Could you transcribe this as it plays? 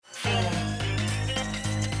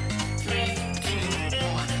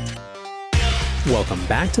Welcome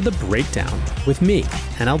back to The Breakdown with me,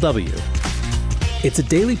 NLW. It's a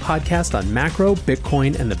daily podcast on macro,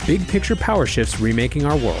 Bitcoin, and the big picture power shifts remaking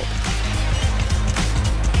our world.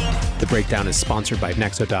 The Breakdown is sponsored by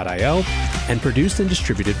Nexo.io and produced and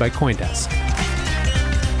distributed by CoinDesk.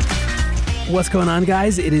 What's going on,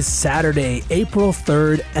 guys? It is Saturday, April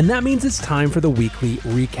 3rd, and that means it's time for the weekly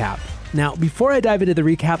recap. Now, before I dive into the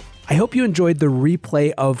recap, I hope you enjoyed the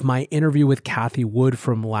replay of my interview with Cathie Wood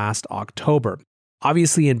from last October.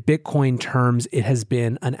 Obviously, in Bitcoin terms, it has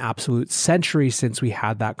been an absolute century since we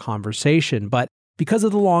had that conversation. But because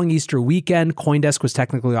of the long Easter weekend, CoinDesk was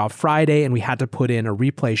technically off Friday, and we had to put in a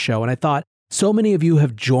replay show. And I thought so many of you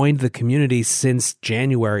have joined the community since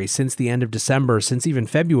January, since the end of December, since even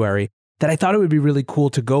February, that I thought it would be really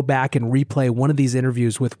cool to go back and replay one of these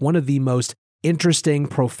interviews with one of the most interesting,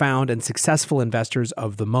 profound, and successful investors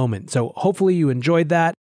of the moment. So hopefully you enjoyed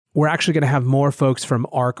that. We're actually going to have more folks from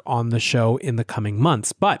ARK on the show in the coming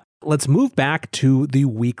months. But let's move back to the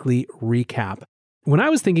weekly recap. When I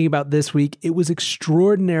was thinking about this week, it was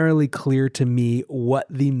extraordinarily clear to me what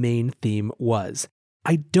the main theme was.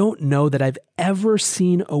 I don't know that I've ever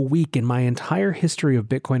seen a week in my entire history of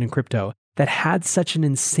Bitcoin and crypto that had such an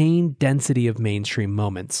insane density of mainstream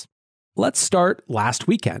moments. Let's start last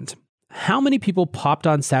weekend. How many people popped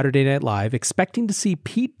on Saturday Night Live expecting to see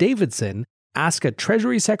Pete Davidson ask a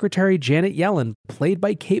Treasury Secretary Janet Yellen, played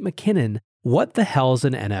by Kate McKinnon, what the hell's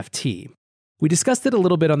an NFT? We discussed it a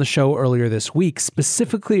little bit on the show earlier this week,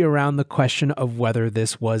 specifically around the question of whether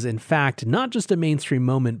this was in fact not just a mainstream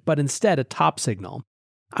moment, but instead a top signal.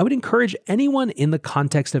 I would encourage anyone in the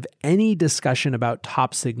context of any discussion about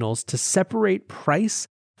top signals to separate price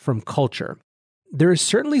from culture. There is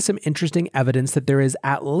certainly some interesting evidence that there is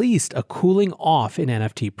at least a cooling off in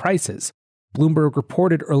NFT prices. Bloomberg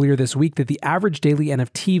reported earlier this week that the average daily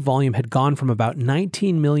NFT volume had gone from about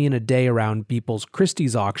 19 million a day around Beeple's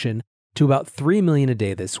Christie's auction to about 3 million a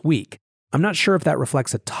day this week. I'm not sure if that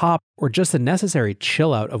reflects a top or just a necessary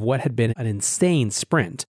chill out of what had been an insane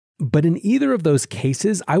sprint. But in either of those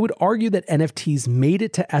cases, I would argue that NFTs made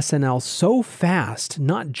it to SNL so fast,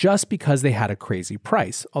 not just because they had a crazy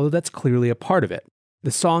price, although that's clearly a part of it.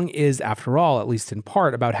 The song is, after all, at least in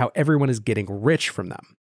part, about how everyone is getting rich from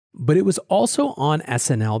them. But it was also on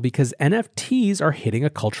SNL because NFTs are hitting a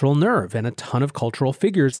cultural nerve, and a ton of cultural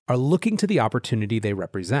figures are looking to the opportunity they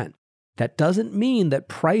represent. That doesn't mean that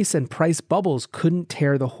price and price bubbles couldn't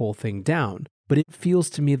tear the whole thing down, but it feels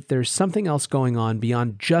to me that there's something else going on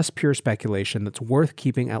beyond just pure speculation that's worth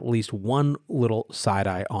keeping at least one little side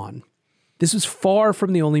eye on. This was far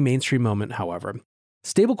from the only mainstream moment, however.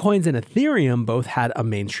 Stablecoins and Ethereum both had a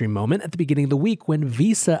mainstream moment at the beginning of the week when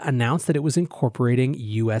Visa announced that it was incorporating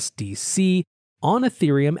USDC on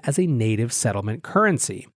Ethereum as a native settlement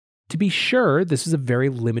currency. To be sure, this is a very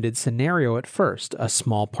limited scenario at first, a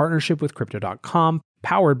small partnership with Crypto.com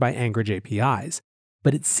powered by Anchorage APIs.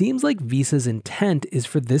 But it seems like Visa's intent is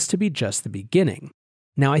for this to be just the beginning.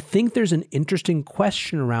 Now, I think there's an interesting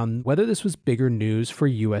question around whether this was bigger news for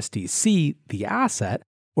USDC, the asset,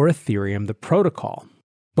 or Ethereum, the protocol.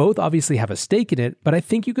 Both obviously have a stake in it, but I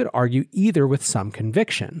think you could argue either with some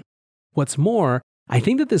conviction. What's more, I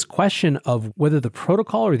think that this question of whether the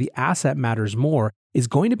protocol or the asset matters more is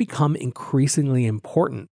going to become increasingly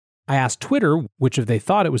important. I asked Twitter which of they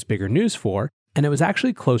thought it was bigger news for, and it was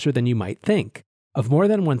actually closer than you might think. Of more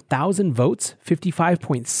than 1,000 votes,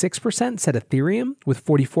 55.6% said Ethereum, with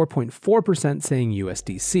 44.4% saying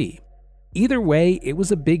USDC. Either way, it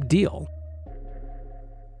was a big deal.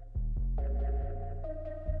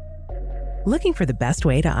 Looking for the best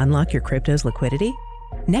way to unlock your crypto's liquidity?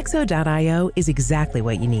 Nexo.io is exactly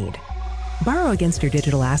what you need. Borrow against your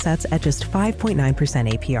digital assets at just 5.9%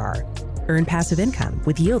 APR. Earn passive income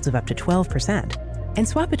with yields of up to 12%. And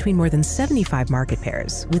swap between more than 75 market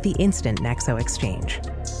pairs with the instant Nexo exchange.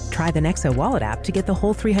 Try the Nexo wallet app to get the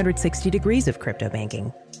whole 360 degrees of crypto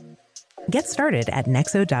banking. Get started at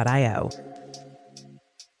Nexo.io.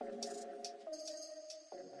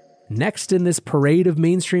 Next in this parade of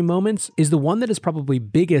mainstream moments is the one that is probably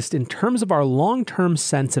biggest in terms of our long-term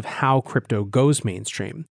sense of how crypto goes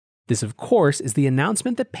mainstream. This, of course, is the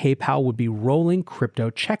announcement that PayPal would be rolling crypto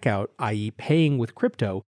checkout, i.e. paying with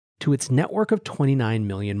crypto, to its network of 29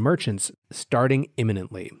 million merchants, starting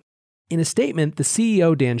imminently. In a statement, the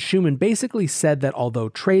CEO Dan Schuman basically said that although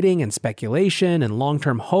trading and speculation and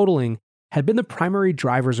long-term hodling had been the primary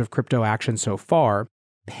drivers of crypto action so far,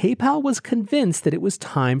 PayPal was convinced that it was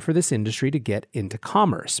time for this industry to get into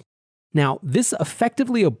commerce. Now, this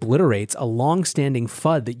effectively obliterates a long-standing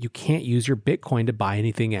FUD that you can't use your Bitcoin to buy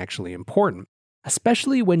anything actually important,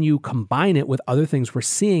 especially when you combine it with other things we're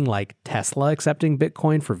seeing like Tesla accepting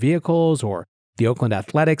Bitcoin for vehicles or the Oakland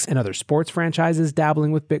Athletics and other sports franchises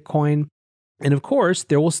dabbling with Bitcoin. And of course,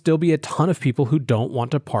 there will still be a ton of people who don't want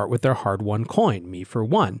to part with their hard-won coin, me for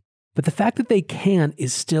one. But the fact that they can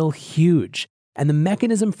is still huge, and the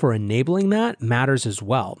mechanism for enabling that matters as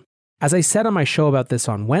well. As I said on my show about this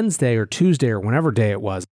on Wednesday or Tuesday or whenever day it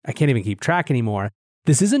was, I can't even keep track anymore,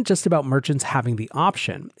 this isn't just about merchants having the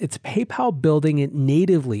option, it's PayPal building it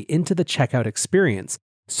natively into the checkout experience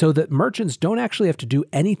so that merchants don't actually have to do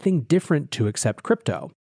anything different to accept crypto.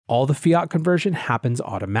 All the fiat conversion happens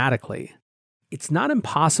automatically. It's not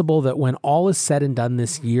impossible that when all is said and done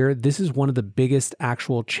this year, this is one of the biggest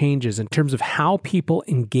actual changes in terms of how people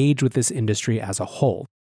engage with this industry as a whole.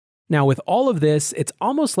 Now, with all of this, it's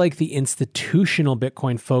almost like the institutional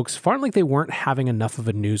Bitcoin folks felt like they weren't having enough of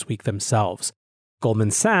a news week themselves.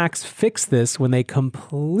 Goldman Sachs fixed this when they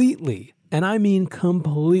completely, and I mean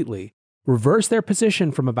completely, reversed their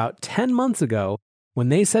position from about 10 months ago when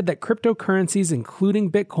they said that cryptocurrencies,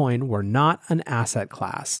 including Bitcoin, were not an asset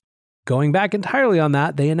class. Going back entirely on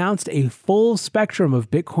that, they announced a full spectrum of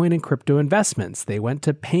Bitcoin and crypto investments. They went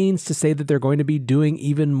to pains to say that they're going to be doing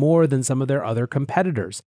even more than some of their other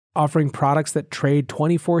competitors, offering products that trade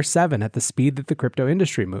 24/7 at the speed that the crypto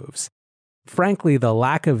industry moves. Frankly, the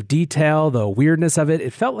lack of detail, the weirdness of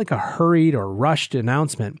it felt like a hurried or rushed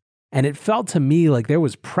announcement, and it felt to me like there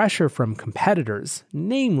was pressure from competitors,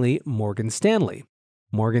 namely Morgan Stanley.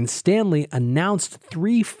 Morgan Stanley announced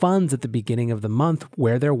 3 funds at the beginning of the month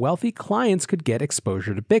where their wealthy clients could get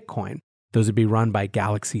exposure to Bitcoin. Those would be run by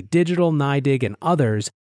Galaxy Digital, NYDIG, and others,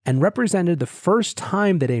 and represented the first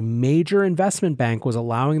time that a major investment bank was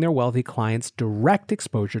allowing their wealthy clients direct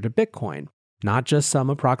exposure to Bitcoin. Not just some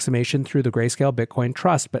approximation through the Grayscale Bitcoin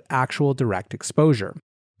Trust, but actual direct exposure.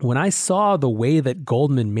 When I saw the way that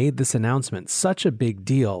Goldman made this announcement such a big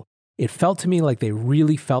deal, it felt to me like they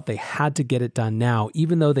really felt they had to get it done now,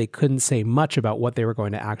 even though they couldn't say much about what they were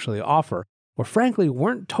going to actually offer, or frankly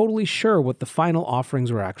weren't totally sure what the final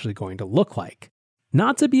offerings were actually going to look like.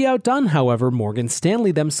 Not to be outdone, however, Morgan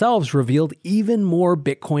Stanley themselves revealed even more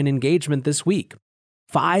Bitcoin engagement this week.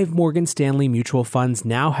 5 Morgan Stanley mutual funds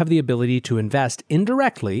now have the ability to invest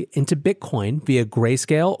indirectly into Bitcoin via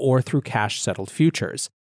Grayscale or through cash-settled futures.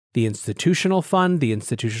 The Institutional Fund, the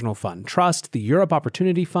Institutional Fund Trust, the Europe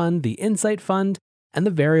Opportunity Fund, the Insight Fund, and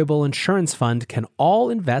the Variable Insurance Fund can all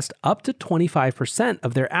invest up to 25%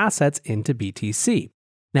 of their assets into BTC.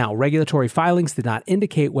 Now, regulatory filings did not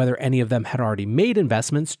indicate whether any of them had already made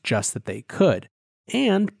investments, just that they could.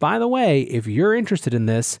 And, by the way, if you're interested in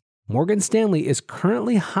this, Morgan Stanley is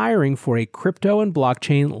currently hiring for a crypto and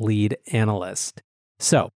blockchain lead analyst.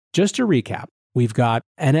 So, just to recap, we've got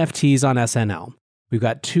NFTs on SNL. We've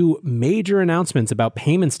got 2 major announcements about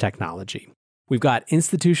payments technology. We've got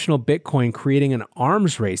institutional Bitcoin creating an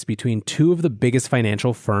arms race between 2 of the biggest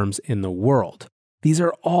financial firms in the world. These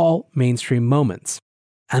are all mainstream moments.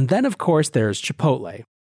 And then, of course, there's Chipotle.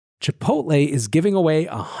 Chipotle is giving away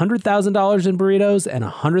 $100,000 in burritos and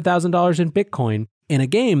 $100,000 in Bitcoin in a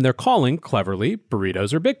game they're calling, cleverly,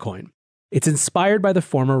 Burritos or Bitcoin. It's inspired by the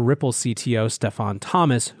former Ripple CTO Stefan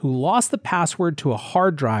Thomas, who lost the password to a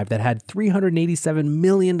hard drive that had $387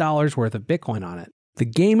 million worth of Bitcoin on it. The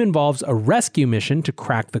game involves a rescue mission to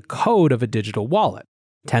crack the code of a digital wallet.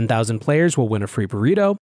 10,000 players will win a free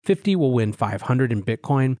burrito, 50 will win 500 in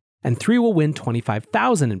Bitcoin, and 3 will win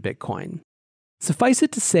 25,000 in Bitcoin. Suffice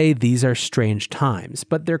it to say, these are strange times,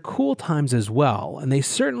 but they're cool times as well, and they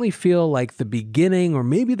certainly feel like the beginning or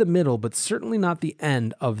maybe the middle, but certainly not the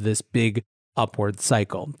end of this big upward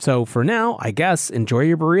cycle. So for now, I guess, enjoy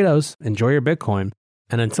your burritos, enjoy your Bitcoin,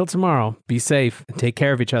 and until tomorrow, be safe and take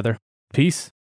care of each other. Peace.